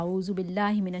أعوذ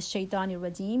بالله من الشيطان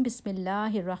الرجيم بسم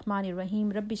الله الرحمن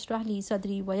الرحيم رب اشرح لي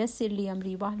صدري ويسر لي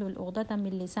أمري واحلل عقدة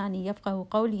من لساني يفقهوا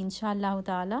قولي إن شاء الله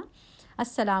تعالى.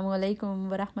 Assalamu alaikum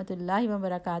wa rahmatullahi wa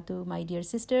barakatuh. My dear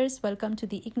sisters, welcome to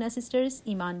the IGNA Sisters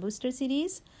Iman Booster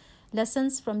series,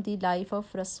 Lessons from the Life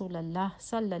of Rasulullah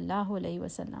sallallahu alaihi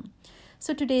wasallam.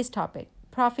 So today's topic,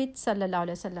 Prophet sallallahu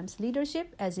alaihi wasallam's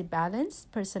leadership as a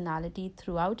balanced personality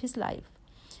throughout his life.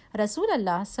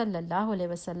 Rasulullah sallallahu alaihi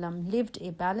wasallam lived a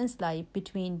balanced life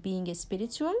between being a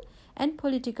spiritual and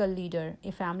political leader,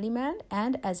 a family man,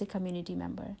 and as a community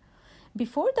member.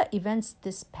 Before the events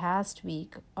this past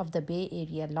week of the Bay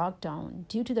Area lockdown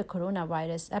due to the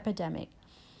coronavirus epidemic,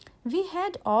 we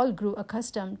had all grew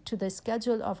accustomed to the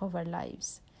schedule of our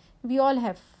lives. We all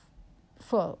have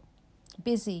full,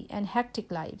 busy, and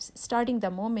hectic lives, starting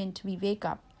the moment we wake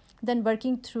up, then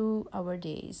working through our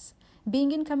days,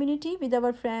 being in community with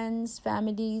our friends,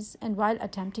 families, and while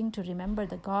attempting to remember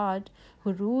the God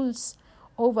who rules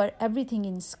over everything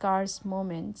in scarce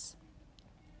moments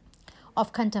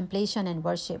of contemplation and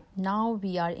worship. Now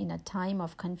we are in a time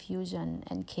of confusion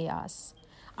and chaos.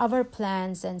 Our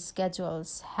plans and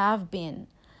schedules have been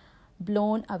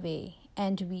blown away,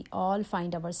 and we all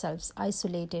find ourselves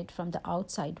isolated from the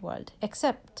outside world,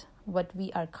 except what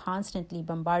we are constantly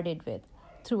bombarded with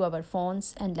through our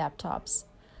phones and laptops.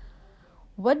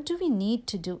 What do we need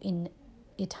to do in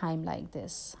a time like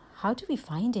this? How do we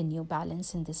find a new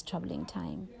balance in this troubling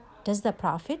time? Does the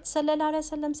Prophet sallallahu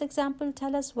alaihi wasallam's example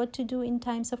tell us what to do in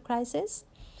times of crisis?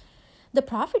 The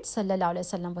Prophet sallallahu alaihi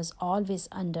wasallam was always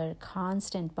under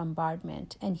constant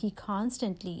bombardment, and he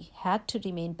constantly had to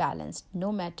remain balanced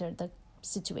no matter the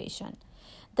situation.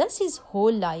 Thus, his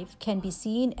whole life can be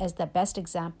seen as the best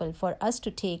example for us to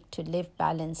take to live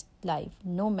balanced life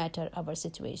no matter our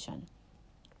situation.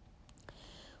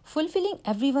 Fulfilling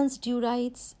everyone's due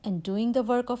rights and doing the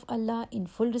work of Allah in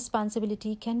full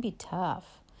responsibility can be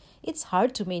tough. It's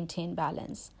hard to maintain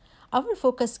balance. Our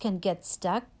focus can get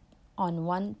stuck on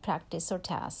one practice or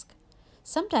task.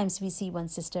 Sometimes we see one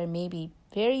sister may be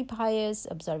very pious,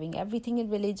 observing everything in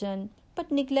religion,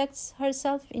 but neglects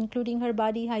herself, including her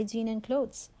body hygiene and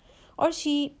clothes. Or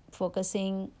she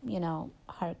focusing,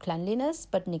 her cleanliness,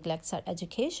 but neglects her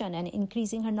education and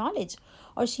increasing her knowledge.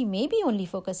 Or she may be only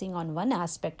focusing on one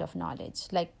aspect of knowledge,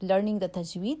 like learning the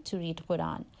tajweed to read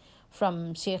Quran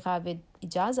from Sheikha with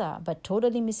Ijaza, but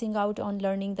totally missing out on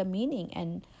learning the meaning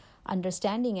and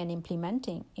understanding and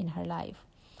implementing in her life.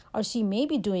 Or she may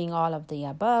be doing all of the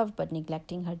above, but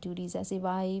neglecting her duties as a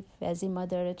wife, as a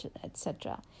mother,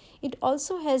 etc. It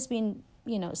also has been,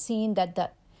 seen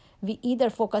that we either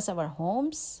focus our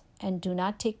homes and do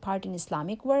not take part in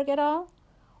Islamic work at all,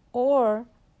 or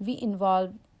we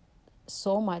involve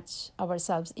so much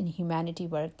ourselves in humanity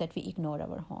work that we ignore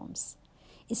our homes.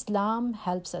 Islam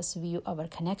helps us view our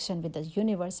connection with the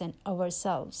universe and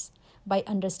ourselves by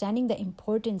understanding the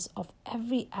importance of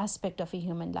every aspect of a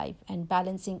human life and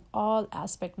balancing all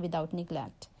aspects without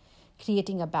neglect,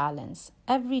 creating a balance.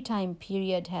 Every time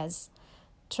period has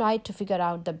tried to figure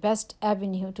out the best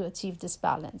avenue to achieve this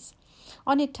balance.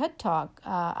 On a TED Talk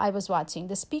I was watching,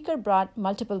 the speaker brought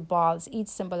multiple balls, each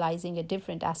symbolizing a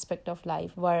different aspect of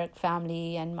life, work,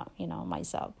 family, and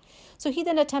myself. So he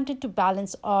then attempted to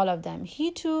balance all of them.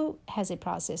 He too has a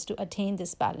process to attain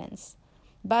this balance.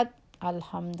 But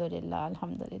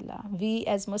Alhamdulillah, we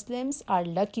as Muslims are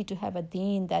lucky to have a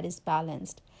deen that is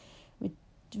balanced,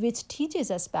 which teaches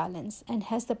us balance and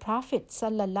has the Prophet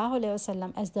sallallahu alaihi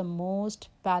wasallam as the most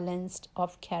balanced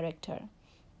of character.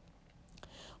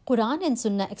 Quran and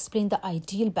Sunnah explain the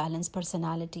ideal balanced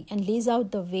personality and lays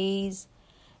out the ways,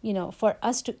 for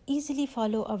us to easily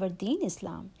follow our deen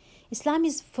Islam. Islam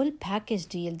is full package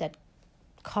deal that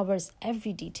covers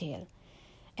every detail.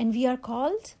 And we are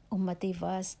called Ummati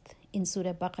Wast in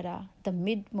Surah Baqarah. The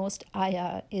midmost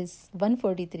ayah is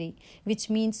 143, which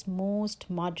means most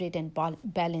moderate and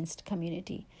balanced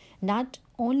community. Not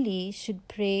only should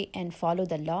pray and follow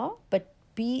the law, but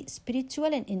be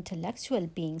spiritual and intellectual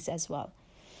beings as well.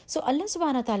 So Allah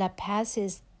subhanahu wa ta'ala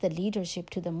passes the leadership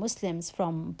to the Muslims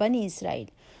from Bani Israel,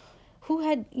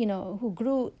 who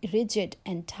grew rigid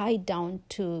and tied down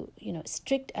to,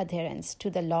 strict adherence to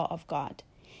the law of God.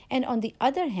 And on the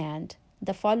other hand,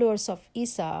 the followers of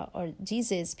Isa, or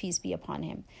Jesus, peace be upon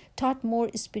him, taught more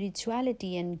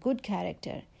spirituality and good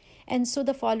character. And so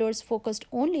the followers focused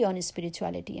only on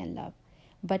spirituality and love.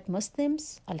 But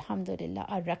Muslims, alhamdulillah,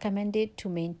 are recommended to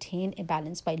maintain a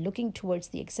balance by looking towards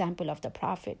the example of the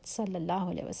Prophet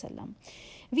sallallahu alaihi wasallam.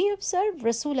 We observe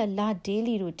Rasulullah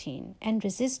daily routine and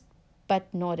resist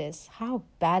but notice how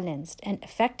balanced and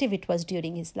effective it was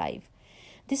during his life.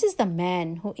 This is the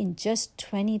man who, in just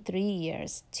 23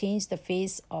 years, changed the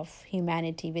face of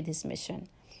humanity with his mission.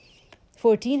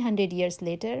 1400 years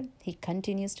later, he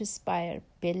continues to inspire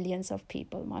billions of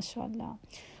people, mashallah.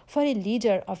 For a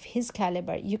leader of his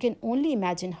caliber, you can only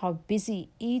imagine how busy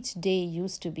each day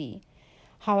used to be.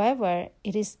 However,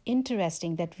 it is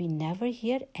interesting that we never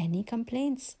hear any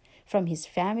complaints from his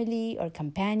family or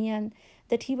companion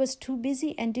that he was too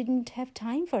busy and didn't have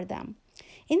time for them.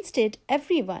 Instead,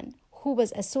 everyone who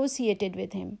was associated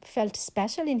with him felt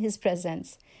special in his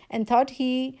presence and thought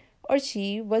he or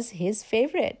she was his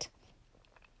favorite.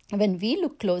 When we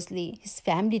look closely, his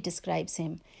family describes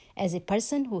him as a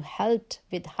person who helped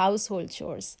with household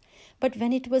chores. But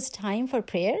when it was time for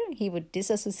prayer, he would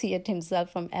disassociate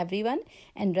himself from everyone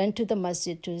and run to the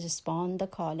masjid to respond the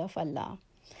call of Allah.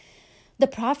 The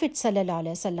Prophet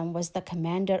ﷺ was the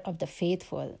commander of the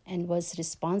faithful and was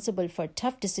responsible for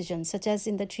tough decisions such as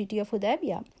in the Treaty of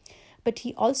Hudaybiyah. But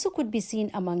he also could be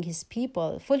seen among his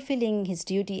people, fulfilling his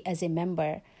duty as a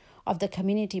member of the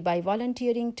community by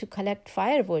volunteering to collect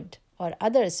firewood or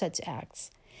other such acts.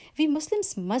 We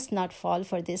Muslims must not fall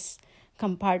for this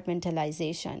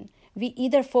compartmentalization. We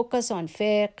either focus on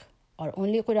fiqh or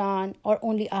only Quran or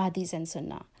only Ahadith and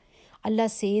Sunnah. Allah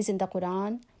says in the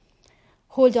Quran,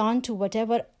 hold on to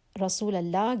whatever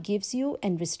Rasulullah gives you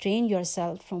and restrain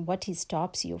yourself from what he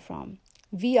stops you from.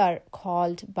 We are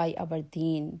called by our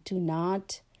deen to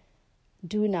not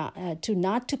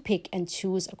to pick and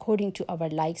choose according to our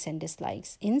likes and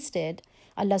dislikes. Instead,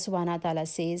 Allah subhanahu wa ta'ala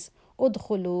says,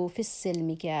 Udkhulu fis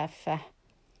silmi kaffah.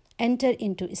 Enter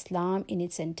into Islam in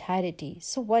its entirety.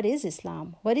 So what is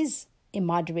Islam? What is a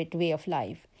moderate way of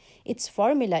life? Its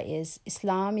formula is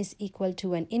Islam is equal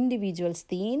to an individual's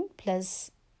deen plus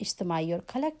ijtimai or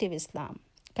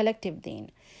collective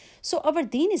deen. So our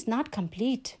deen is not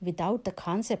complete without the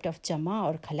concept of jama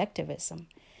or collectivism.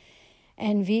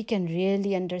 And we can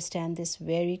really understand this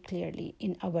very clearly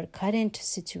in our current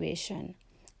situation.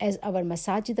 As our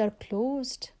masajid are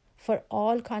closed for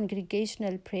all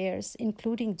congregational prayers,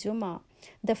 including Jummah,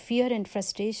 the fear and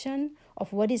frustration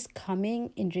of what is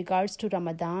coming in regards to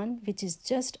Ramadan, which is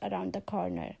just around the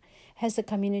corner, as the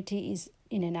community is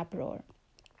in an uproar.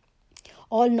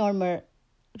 All normal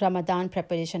Ramadan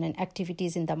preparation and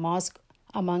activities in the mosque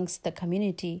amongst the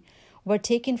community were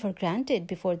taken for granted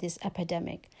before this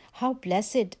epidemic. How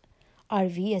blessed are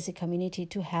we as a community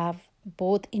to have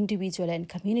both individual and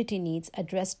community needs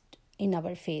addressed in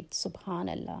our faith,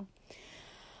 subhanallah.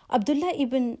 Abdullah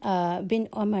bin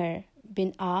Umar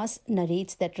bin As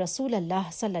narrates that Rasulullah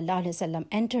sallallahu alaihi wasallam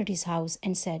entered his house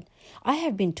and said, I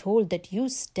have been told that you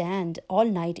stand all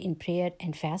night in prayer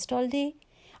and fast all day.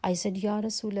 I said, Ya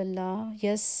Rasulullah,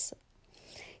 yes.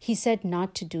 He said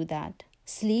not to do that.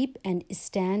 Sleep and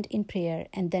stand in prayer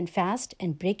and then fast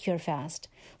and break your fast.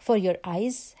 For your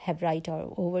eyes have right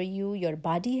over you, your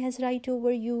body has right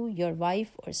over you, your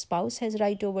wife or spouse has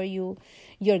right over you,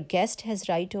 your guest has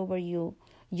right over you,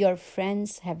 your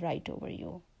friends have right over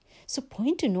you. So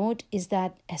point to note is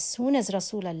that as soon as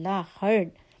Rasulullah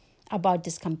heard about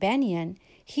this companion,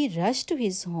 he rushed to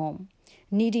his home,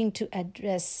 needing to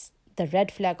address the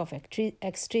red flag of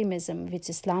extremism which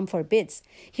Islam forbids.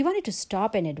 He wanted to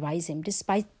stop and advise him,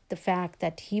 despite the fact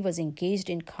that he was engaged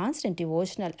in constant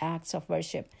devotional acts of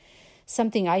worship,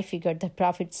 something I figured the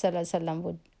Prophet ﷺ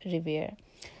would revere.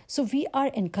 So we are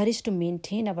encouraged to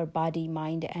maintain our body,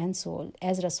 mind, and soul,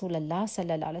 as Rasulullah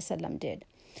ﷺ did.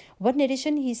 One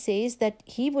narration, he says that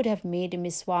he would have made a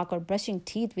miswak or brushing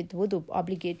teeth with wudu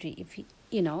obligatory if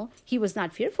he was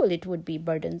not fearful it would be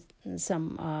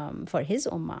burdensome for his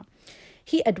ummah.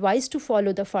 He advised to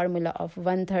follow the formula of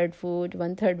 1/3 food,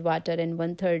 1/3 water, and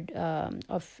 1/3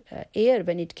 of air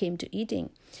when it came to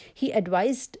eating. He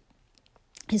advised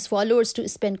his followers to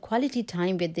spend quality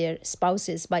time with their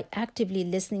spouses by actively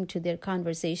listening to their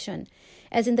conversation,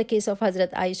 as in the case of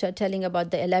Hazrat Aisha telling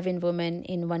about the 11 women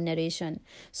in one narration.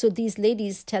 So these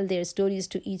ladies tell their stories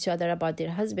to each other about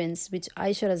their husbands, which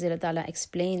Aisha Radhiyallahu Ta'ala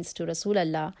explains to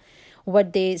Rasulullah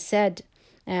what they said.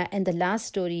 And the last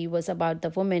story was about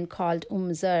the woman called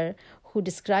Zar, who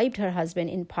described her husband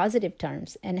in positive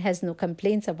terms and has no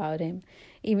complaints about him,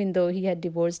 even though he had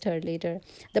divorced her later.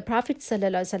 The Prophet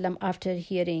ﷺ, after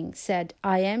hearing, said,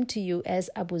 I am to you as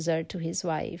Abu Zar to his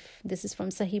wife. This is from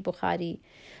Sahih Bukhari.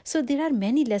 So there are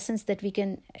many lessons that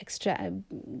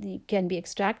can be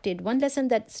extracted. One lesson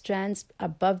that stands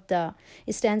above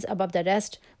the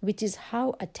rest, which is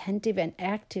how attentive and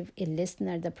active a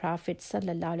listener the Prophet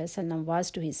ﷺ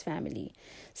was to his family.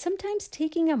 Sometimes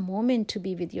taking a moment to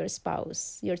be with your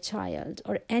spouse, your child,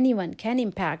 or anyone can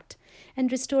impact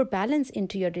and restore balance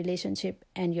into your relationship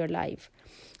and your life.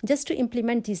 Just to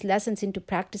implement these lessons into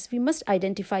practice, we must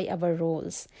identify our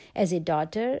roles as a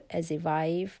daughter, as a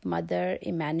wife, mother,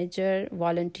 a manager,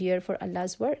 volunteer for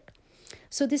Allah's work.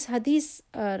 So this hadith,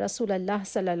 Rasulullah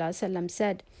sallallahu alaihi wasallam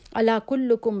said, "Allah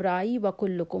kullukum ra'i wa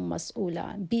kullukum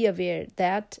mas'ula." Be aware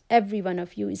that every one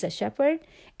of you is a shepherd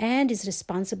and is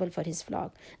responsible for his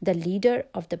flock. The leader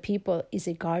of the people is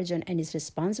a guardian and is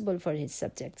responsible for his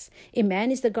subjects. A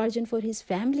man is the guardian for his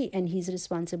family and he is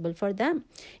responsible for them.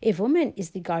 A woman is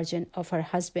the guardian of her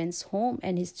husband's home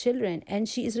and his children and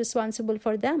she is responsible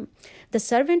for them. The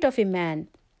servant of a man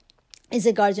is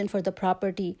a guardian for the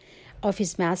property of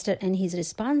his master and he is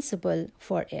responsible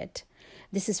for it.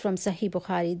 This is from Sahih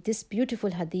Bukhari. This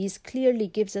beautiful hadith clearly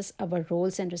gives us our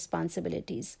roles and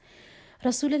responsibilities.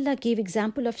 Rasulullah gave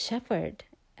example of shepherd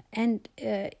and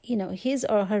his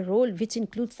or her role, which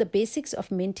includes the basics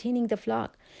of maintaining the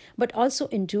flock, but also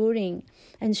ensuring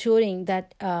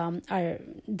that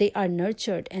they are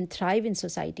nurtured and thrive in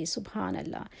society.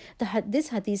 Subhanallah. This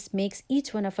hadith makes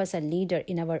each one of us a leader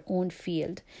in our own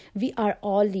field. We are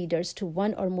all leaders to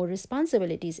one or more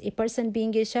responsibilities. A person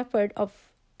being a shepherd of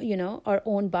our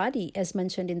own body, as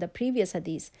mentioned in the previous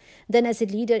hadith, then as a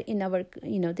leader in our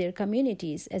their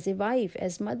communities, as a wife,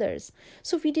 as mothers.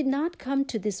 So we did not come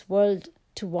to this world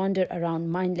to wander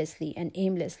around mindlessly and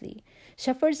aimlessly.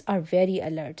 Shepherds are very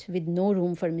alert with no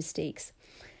room for mistakes.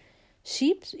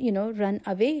 Sheep run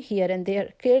away here and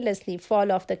there carelessly,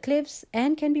 fall off the cliffs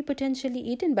and can be potentially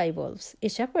eaten by wolves. A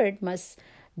shepherd must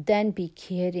then be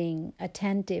caring,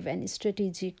 attentive and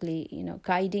strategically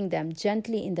guiding them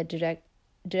gently in the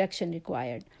direction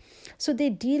required. So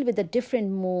they deal with the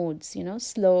different modes,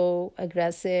 slow,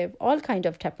 aggressive, all kind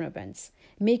of temperaments,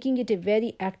 making it a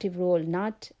very active role,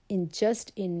 not in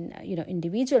just in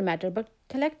individual matter, but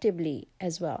collectively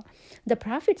as well. The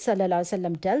Prophet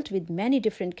ﷺ dealt with many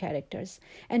different characters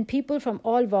and people from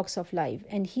all walks of life,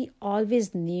 and he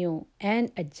always knew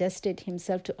and adjusted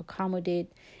himself to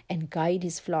accommodate and guide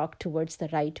his flock towards the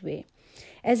right way.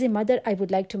 As a mother, I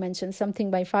would like to mention something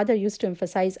my father used to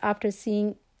emphasize after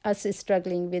seeing us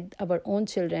struggling with our own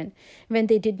children when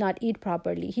they did not eat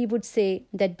properly. He would say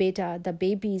that, "Beta, the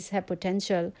babies have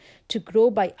potential to grow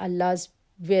by Allah's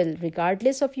will,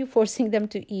 regardless of you forcing them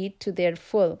to eat to their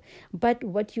full. But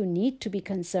what you need to be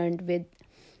concerned with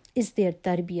is their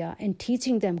tarbiyah and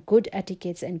teaching them good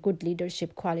etiquettes and good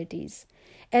leadership qualities.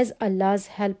 As Allah's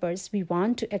helpers, we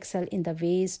want to excel in the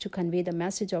ways to convey the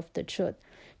message of the truth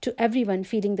to everyone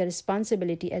feeling the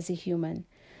responsibility as a human.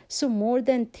 So more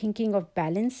than thinking of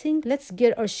balancing, let's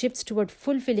gear our shifts toward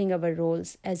fulfilling our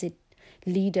roles as a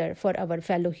leader for our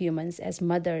fellow humans, as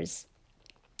mothers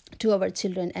to our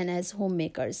children and as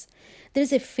homemakers." There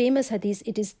is a famous hadith,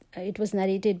 it was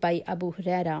narrated by Abu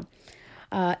Huraira.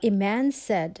 A man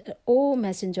said, "O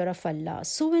Messenger of Allah,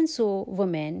 so and so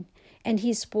woman," and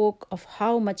he spoke of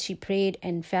how much she prayed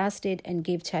and fasted and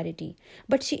gave charity,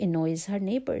 but she annoys her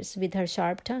neighbors with her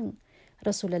sharp tongue.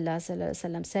 Rasulullah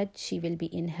ﷺ said, "She will be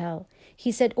in hell."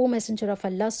 He said, "O Messenger of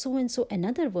Allah, so and so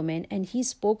another woman," and he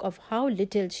spoke of how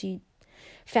little she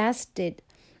fasted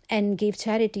and gave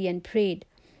charity and prayed,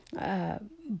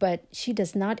 but she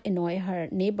does not annoy her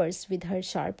neighbors with her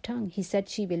sharp tongue. He said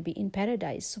she will be in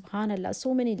paradise. Subhanallah,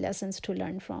 so many lessons to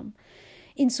learn from.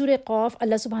 In Surah Qaf,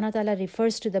 Allah subhanahu wa ta'ala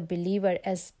refers to the believer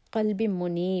as Qalbim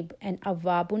Munib and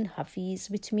Awwabun Hafiz,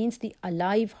 which means the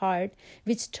alive heart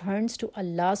which turns to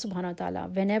Allah subhanahu wa ta'ala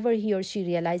whenever he or she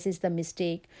realizes the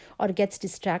mistake or gets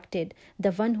distracted.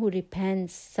 The one who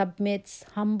repents, submits,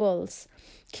 humbles,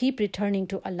 keep returning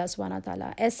to Allah subhanahu wa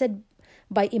ta'ala. As said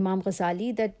by Imam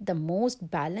Ghazali, that the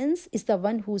most balanced is the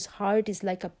one whose heart is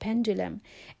like a pendulum,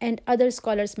 and other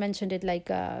scholars mentioned it like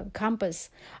a compass,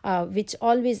 which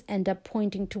always end up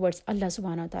pointing towards Allah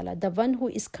subhanahu wa ta'ala. The one who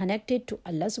is connected to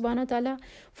Allah subhanahu wa ta'ala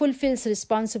fulfills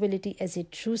responsibility as a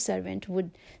true servant,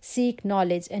 would seek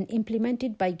knowledge and implement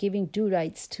it by giving due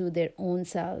rights to their own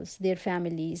selves, their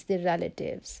families, their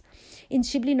relatives. In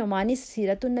Shibli Nomani's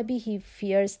Siratun Nabi, he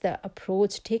fears the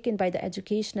approach taken by the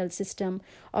educational system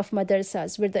of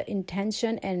madrasas, where the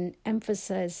intention and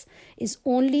emphasis is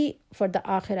only for the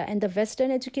akhirah, and the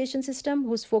Western education system,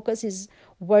 whose focus is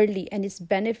worldly and its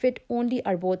benefit only,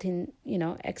 are both in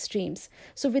extremes.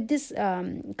 So with this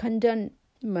conundrum,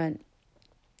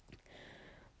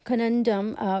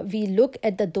 we look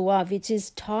at the dua which is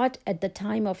taught at the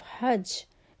time of Hajj,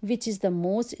 which is the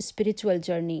most spiritual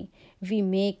journey we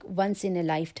make once in a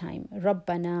lifetime.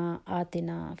 Rabbana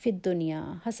atina fid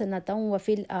dunya hasanatan wa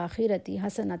fil akhirati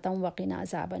hasanatan wa qina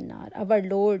azaban nar. Our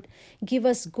Lord, give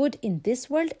us good in this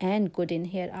world and good in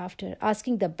hereafter,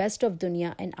 asking the best of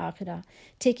dunya and akhirah,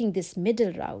 taking this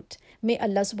middle route. May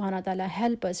Allah subhanahu wa ta'ala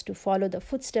help us to follow the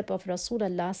footstep of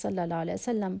Rasulullah sallallahu alaihi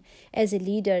wasallam as a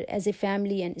leader, as a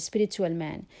family and spiritual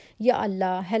man. Ya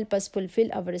Allah, help us fulfill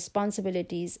our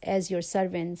responsibilities as your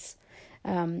servants,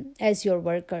 as your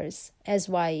workers, as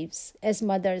wives, as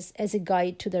mothers, as a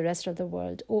guide to the rest of the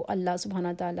world. O Allah subhanahu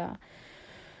wa ta'ala,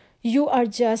 you are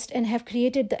just and have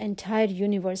created the entire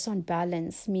universe on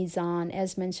balance, Mizan,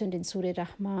 as mentioned in Surah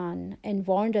Rahman, and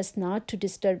warned us not to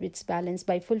disturb its balance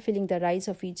by fulfilling the rights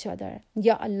of each other.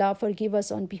 Ya Allah, forgive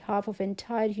us on behalf of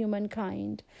entire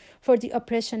humankind for the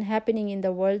oppression happening in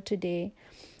the world today,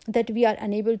 that we are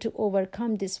unable to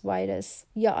overcome this virus.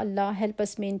 Ya Allah, help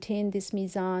us maintain this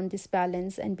Mizan, this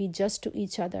balance, and be just to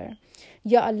each other.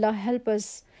 Ya Allah, help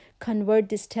us convert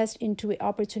this test into an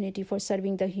opportunity for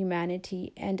serving the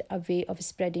humanity and a way of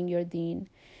spreading your deen.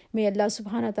 May Allah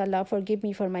subhanahu wa ta'ala forgive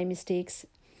me for my mistakes.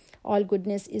 All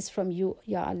goodness is from you,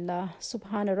 Ya Allah.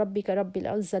 Subhana rabbika rabbil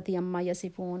izzati amma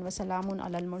yasifun wa salamun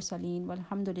alal mursaleen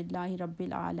walhamdulillahi rabbil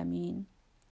alameen.